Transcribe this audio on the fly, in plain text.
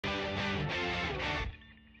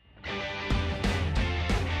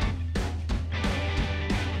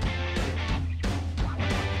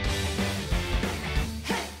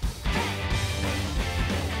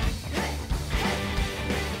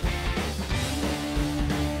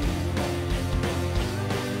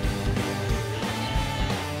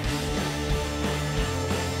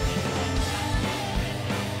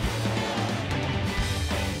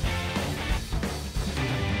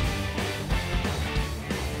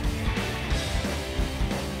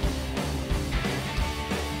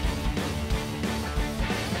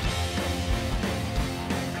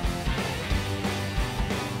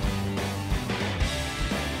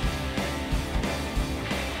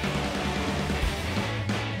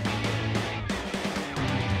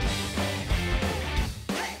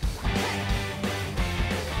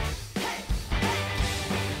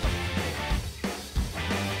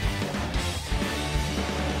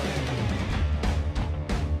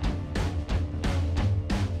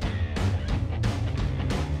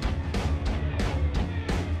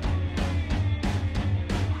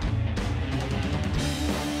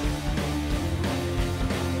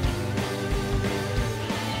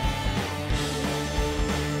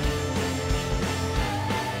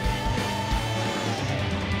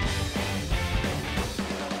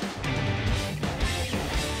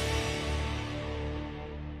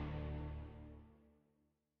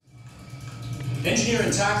Engineer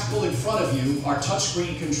and Tactical in front of you are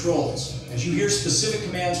touchscreen controls. As you hear specific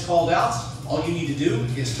commands called out, all you need to do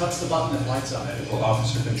is touch the button that lights up. Medical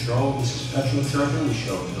Officer Control, this is Special Trigger. We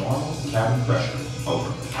show normal cabin pressure.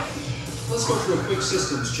 Over. Let's go through a quick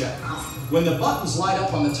systems check. When the buttons light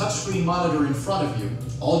up on the touchscreen monitor in front of you,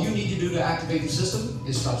 all you need to do to activate the system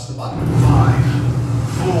is touch the button. 5,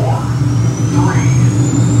 4, 3,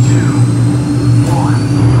 2,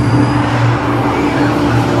 1.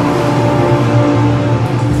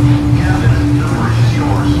 Captain, the bridge is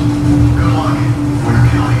yours. Good luck. We're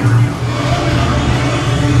counting on you.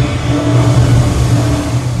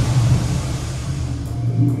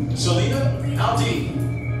 Selena, how deep?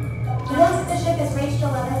 Once the ship has reached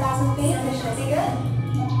 11,000 feet, it should be good.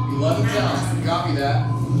 11,000, copy that.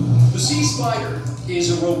 The Sea Spider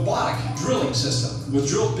is a robotic drilling system with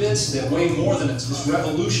drill bits that weigh more than its. This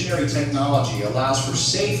revolutionary technology allows for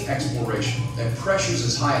safe exploration at pressures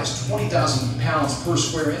as high as 20,000 pounds per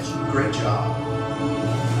square inch. Great job.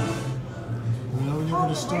 We know you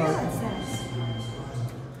want to start.